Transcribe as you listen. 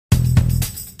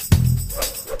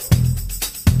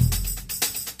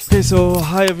Okay, so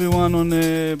hi everyone on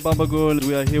BabaGol.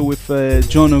 We are here with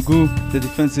John Ogu, the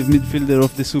defensive midfielder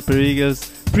of the Super Eagles,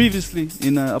 previously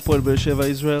in Hapoel Beersheva,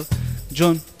 Israel.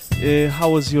 John, how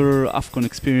was your AFCON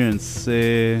experience?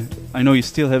 I know you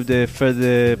still have the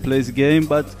third place game,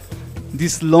 but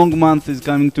this long month is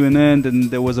coming to an end and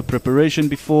there was a preparation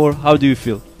before. How do you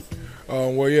feel?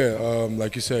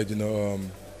 Like you said,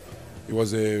 it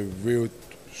was a real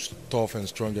tough and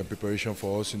strong preparation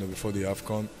for us, before the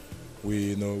AFCON.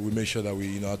 We made sure that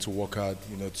we, had to work hard,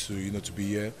 to be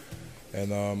here.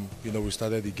 And, we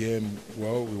started the game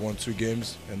well. We won 2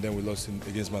 games, and then we lost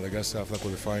against Madagascar after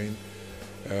qualifying.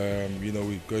 We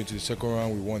go into the second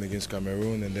round. We won against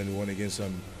Cameroon, and then we won against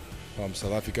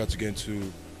South Africa to get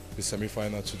into the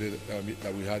semi-final today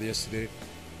that we had yesterday.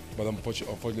 But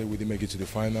unfortunately, we didn't make it to the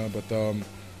final. But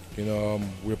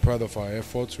we're proud of our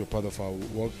efforts. We're proud of our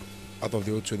work. Out of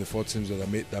the whole 24 teams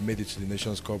that made it to the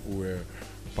Nations Cup, we were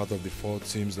part of the 4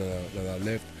 teams that are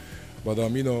left. But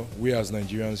we as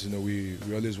Nigerians, we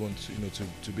always want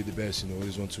to be the best.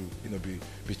 Always want to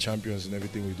be champions in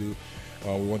everything we do.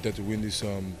 We wanted to win this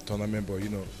tournament, but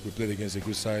we played against a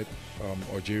good side,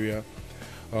 Algeria.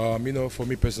 For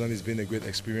me personally, it's been a great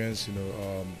experience.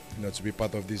 To be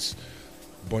part of this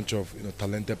bunch of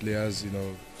talented players.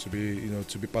 To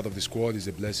be part of the squad is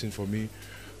a blessing for me.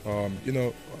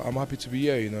 I'm happy to be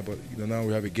here. But now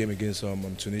we have a game against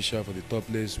Tunisia for the top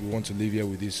place. We want to leave here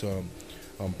with this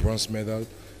bronze medal.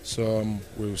 So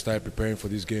we'll start preparing for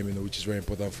this game, which is very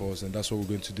important for us, and that's what we're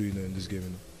going to do, in this game.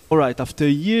 All right. After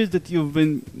years that you've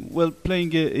been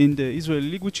playing in the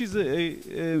Israeli league, which is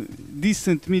a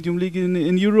decent medium league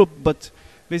in Europe, but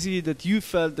basically that you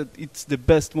felt that it's the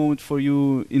best moment for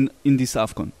you in this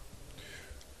AFCON.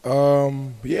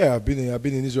 I've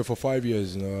been in Israel for 5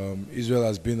 years. Israel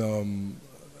has been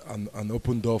an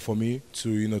open door for me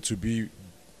to be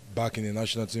back in the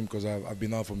national team, because I've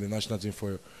been out from the national team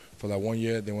for like 1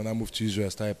 year. Then when I moved to Israel, I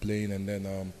started playing, and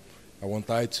then I won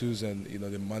titles, and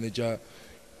the manager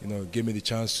gave me the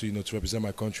chance to represent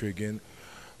my country again.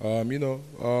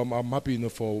 I'm happy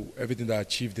for everything that I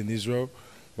achieved in Israel.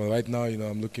 But right now,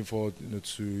 I'm looking forward,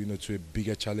 to a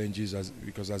bigger challenges,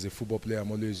 because as a football player,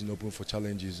 I'm always open for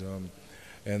challenges.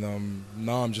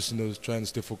 Now I'm just trying to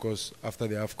stay focused after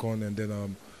the AFCON, and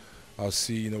then I'll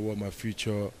see what my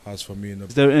future has for me.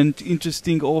 Is there any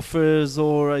interesting offers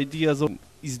or ideas? Or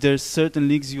is there certain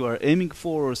leagues you are aiming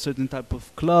for, or certain type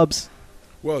of clubs?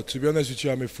 Well, to be honest with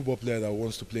you, I'm a football player that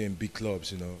wants to play in big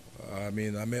clubs.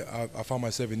 I found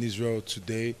myself in Israel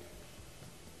today.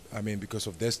 Because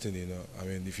of destiny,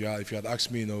 if you had asked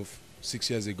me, 6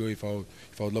 years ago, if I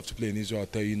would love to play in Israel, I'll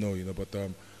tell you no, But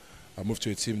I moved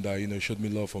to a team that showed me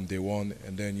love from day one,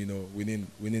 and then winning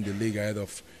the league ahead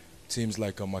of teams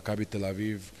like Maccabi Tel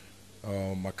Aviv,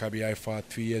 Maccabi Haifa,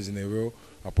 3 years in a row.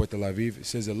 Hapoel Tel Aviv. It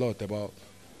says a lot about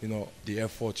the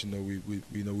effort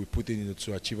we put in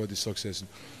to achieve all this success.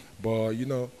 But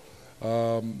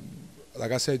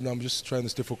like I said, I'm just trying to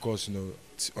stay focused,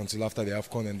 until after the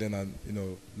AFCON, and then I,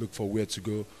 look for where to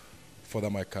go further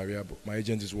my career. But my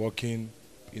agent is working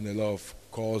in a lot of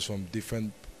calls from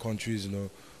different countries,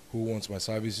 who wants my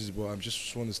services. But I'm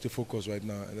just want to stay focused right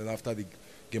now. And then after the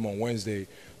game on Wednesday,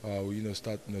 we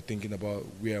start thinking about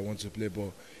where I want to play.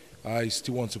 But I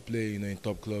still want to play, in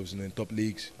top clubs, in top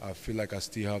leagues. I feel like I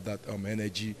still have that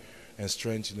energy and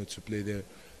strength, to play there.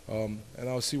 And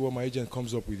I'll see what my agent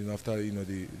comes up with after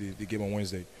the game on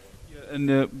Wednesday. Yeah,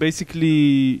 and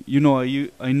basically,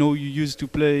 I know you used to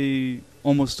play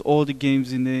almost all the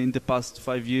games in the past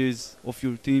 5 years of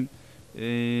your team.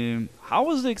 How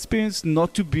was the experience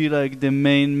not to be like the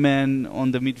main man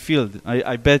on the midfield?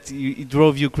 I bet it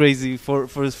drove you crazy for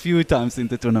a few times in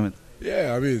the tournament.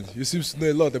 Yeah, you seem to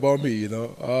know a lot about me.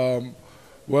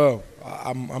 Well,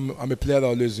 I'm a player that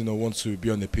always wants to be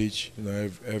on the pitch.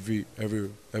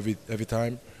 Every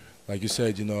time. Like you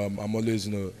said, I'm always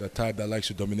the type that likes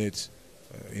to dominate.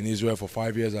 In Israel for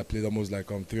 5 years, I played almost like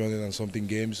 300 and something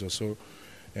games or so,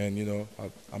 and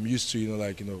I'm used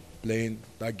to playing.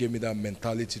 That gave me that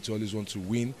mentality to always want to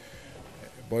win.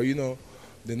 But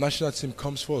the national team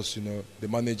comes first. The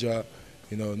manager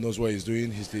knows what he's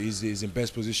doing. He's in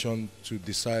best position to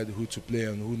decide who to play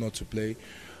and who not to play.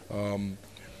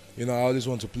 I always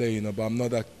want to play, but I'm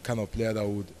not that kind of player that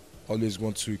would always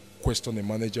want to question a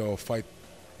manager or fight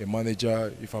a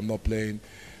manager if I'm not playing.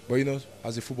 But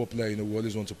as a football player, we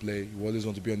always want to play. We always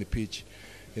want to be on the pitch.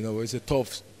 It's a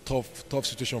tough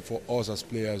situation for us as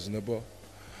players. But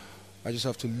I just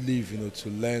have to live, to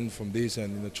learn from this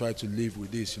and try to live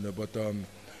with this. But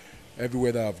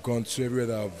everywhere that I've gone to, everywhere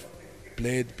that I've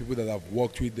played, people that I've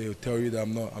worked with, they'll tell you that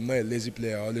I'm not a lazy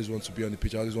player. I always want to be on the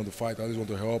pitch. I always want to fight. I always want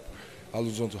to help. I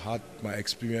just want to have my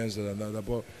experience and that.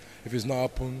 But if it's not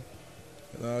happen,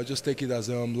 just take it as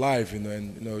life,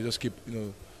 and just keep,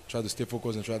 try to stay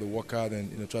focused and try to work hard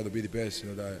and try to be the best,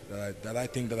 that I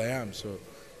think that I am. So,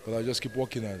 but I just keep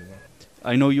working at it.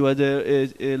 I know you had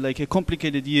a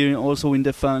complicated year also in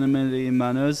the family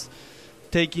manners.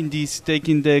 Taking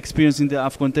the experience in the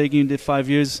AFCON, taking the 5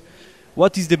 years,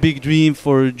 what is the big dream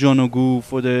for John Ogu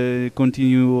for the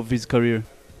continue of his career?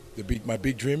 My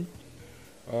big dream,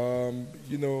 I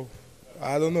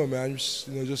don't know, man. I'm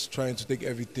just trying to take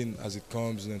everything as it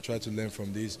comes and try to learn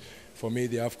from this. For me,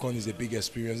 the AFCON is a big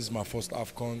experience. This is my first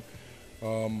AFCON.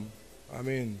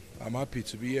 I'm happy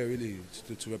to be here, really,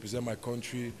 to represent my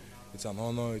country. It's an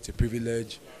honor, it's a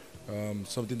privilege,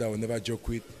 something that I will never joke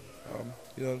with.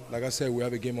 Like I said, we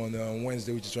have a game on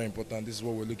Wednesday, which is very important. This is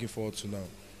what we're looking forward to now.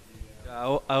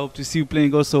 I hope to see you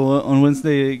playing also on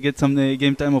Wednesday, get some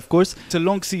game time, of course. It's a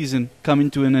long season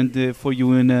coming to an end for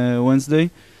you on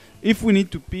Wednesday. If we need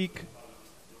to pick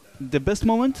the best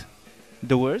moment,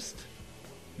 the worst,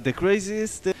 the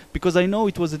craziest, because I know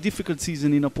it was a difficult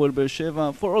season in Hapoel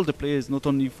Beersheva for all the players, not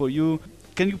only for you.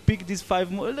 Can you pick these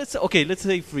 5 more? Let's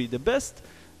say 3. The best,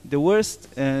 the worst,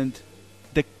 and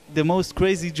the most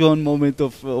crazy John moment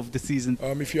of the season.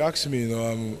 If you ask me,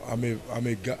 I'm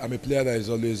a player that is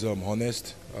always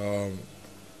honest.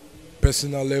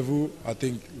 Personal level, I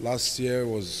think last year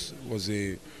was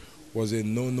a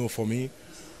no-no for me.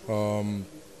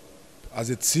 As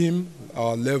a team,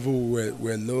 our level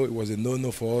were low. It was a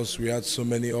no-no for us. We had so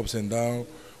many ups and downs.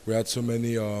 We had so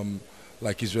many,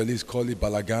 like Israelis call it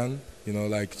balagan,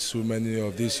 like so many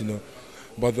of this,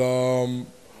 But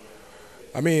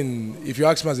if you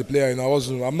ask me as a player,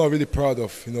 I'm not really proud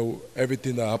of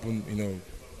everything that happened,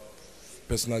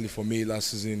 personally for me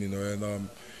last season,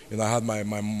 and I had my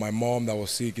mom that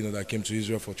was sick, that came to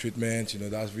Israel for treatment,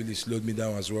 that really slowed me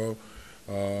down as well.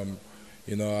 I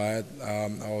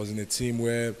was in a team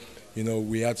where,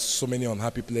 we had so many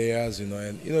unhappy players, and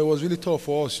it was really tough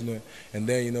for us, and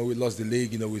then, we lost the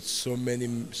league, with so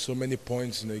many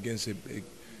points, against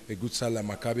a good side like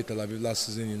Maccabi Tel Aviv last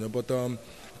season, but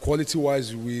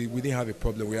quality-wise, we didn't have a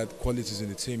problem. We had qualities in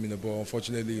the team, but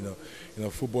unfortunately,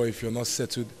 football, if you're not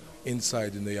settled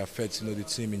inside, it affects, the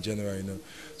team in general,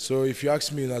 So if you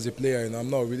ask me, as a player,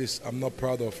 I'm not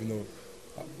proud of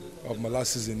my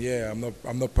last season. Yeah,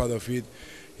 I'm not proud of it.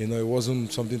 It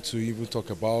wasn't something to even talk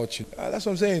about. That's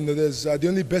what I'm saying. There's the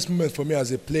only best moment for me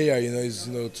as a player, is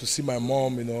to see my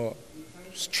mom,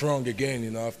 strong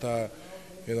again. After,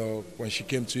 when she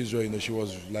came to Israel, she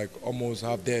was like almost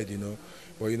half dead.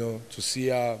 But to see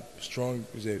her strong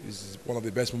is one of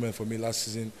the best moments for me last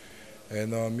season.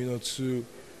 And to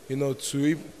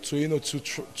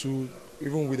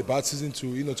even with the bad season,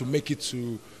 to make it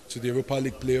to the Europa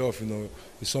League playoff,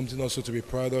 is something also to be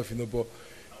proud of, But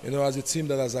as a team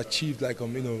that has achieved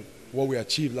what we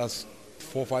achieved last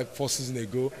 4 seasons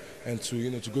ago, and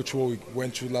to go through what we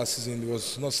went through last season, it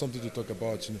was not something to talk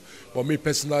about, But me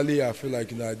personally, I feel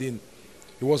like it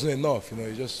wasn't enough,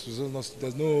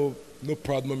 there's no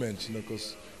proud moment,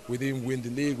 because we didn't win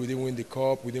the league, we didn't win the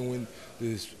cup, we didn't win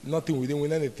nothing, we didn't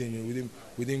win anything,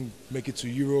 we didn't make it to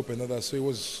Europe and others. So it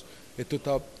was a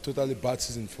totally bad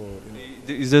season for.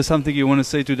 Is there something you want to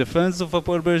say to the fans of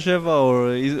Hapoel Beersheva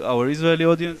or our Israeli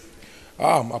audience?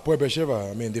 Hapoel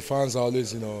Beersheva. The fans are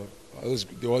always,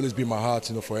 they always be my heart,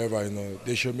 forever.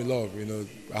 They showed me love.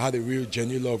 I had a real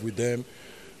genuine love with them.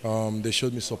 They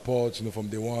showed me support, from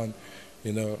day one.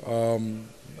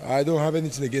 I don't have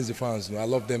anything against the fans. I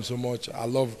love them so much. I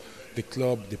love the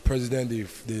club, the president, the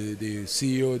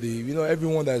CEO,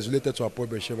 everyone that is related to Hapoel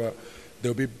Beersheva.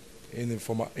 They'll be in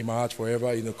my heart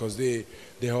forever, because they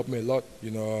help me a lot,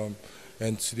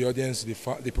 And to the audience,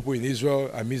 the people in Israel,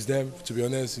 I miss them. To be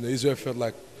honest, Israel felt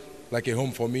like a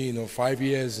home for me. 5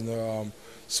 years,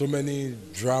 so many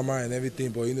drama and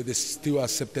everything, but they still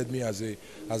accepted me as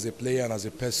a player and as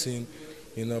a person,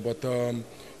 But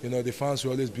the fans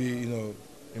will always be,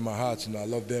 in my heart. I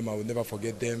love them. I will never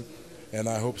forget them, and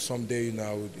I hope someday,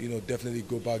 I would, definitely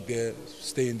go back there,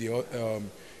 stay in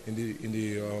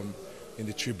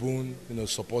the tribune,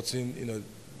 supporting,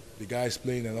 the guys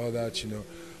playing and all that,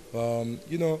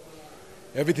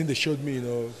 everything they showed me,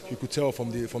 you could tell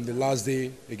from the last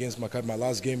day against Maccabi, my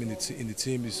last game in the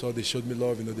team, you saw they showed me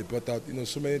love, they brought out,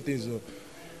 so many things,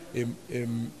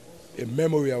 a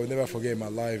memory I will never forget in my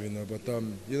life, But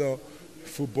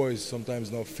football is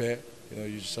sometimes not fair,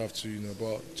 you just have to,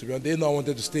 but to be honest, they not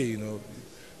wanted to stay,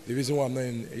 The reason why I'm not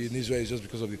in Israel is just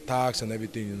because of the tax and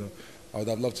everything, I would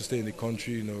have loved to stay in the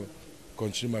country,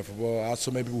 continue my football. I had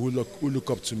so many people who look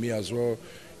up to me as well,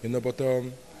 But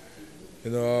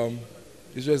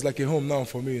Israel is like a home now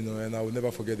for me, and I will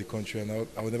never forget the country, and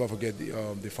I will never forget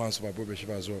the fans of Apol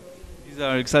Beersheva as well. These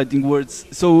are exciting words.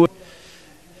 So,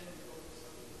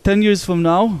 10 years from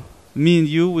now, me and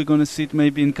you, we're going to sit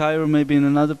maybe in Cairo, maybe in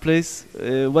another place.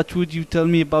 What would you tell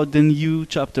me about the new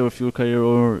chapter of your career,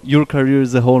 or your career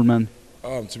as a whole, man?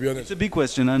 To be honest, it's a big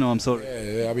question, I know, I'm sorry.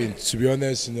 Yeah, I mean, to be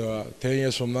honest, 10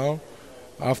 years from now,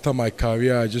 after my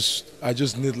career, I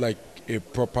just need like a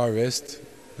proper rest,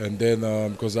 and then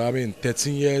because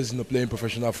 13 years, playing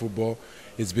professional football,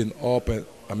 it's been up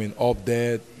and up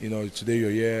there. Today you're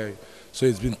here, so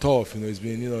it's been tough. It's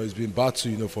been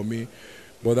battle, for me,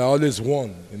 but I always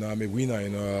won. I'm a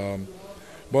winner.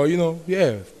 But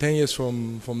 10 years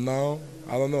from now,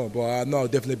 I don't know, but I know I'll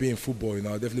definitely be in football.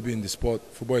 I'll definitely be in the sport.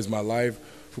 Football is my life.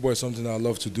 Football is something I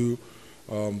love to do.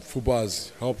 Football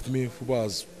has helped me. Football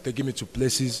has taken me to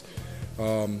places.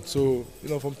 So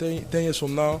from 10 years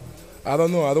from now, I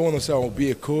don't know. I don't want to say I'll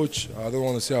be a coach. I don't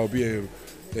want to say I'll be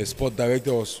a sport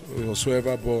director or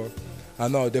whatsoever. But I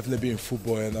know I'll definitely be in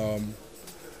football, and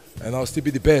I'll still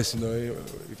be the best.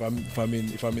 If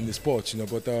I'm in the sport.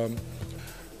 But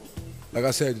like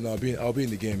I said, I'll be in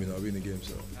the game. I'll be in the game.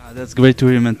 So. That's great to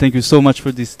hear, man. Thank you so much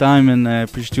for this time, and I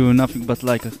appreciate you nothing but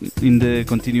like in the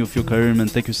continue of your career, man.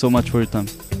 Thank you so much for your time.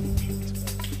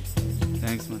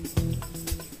 Thanks, man.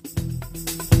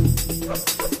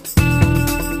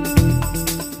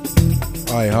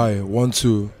 Hi, 1,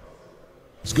 2.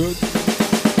 It's good.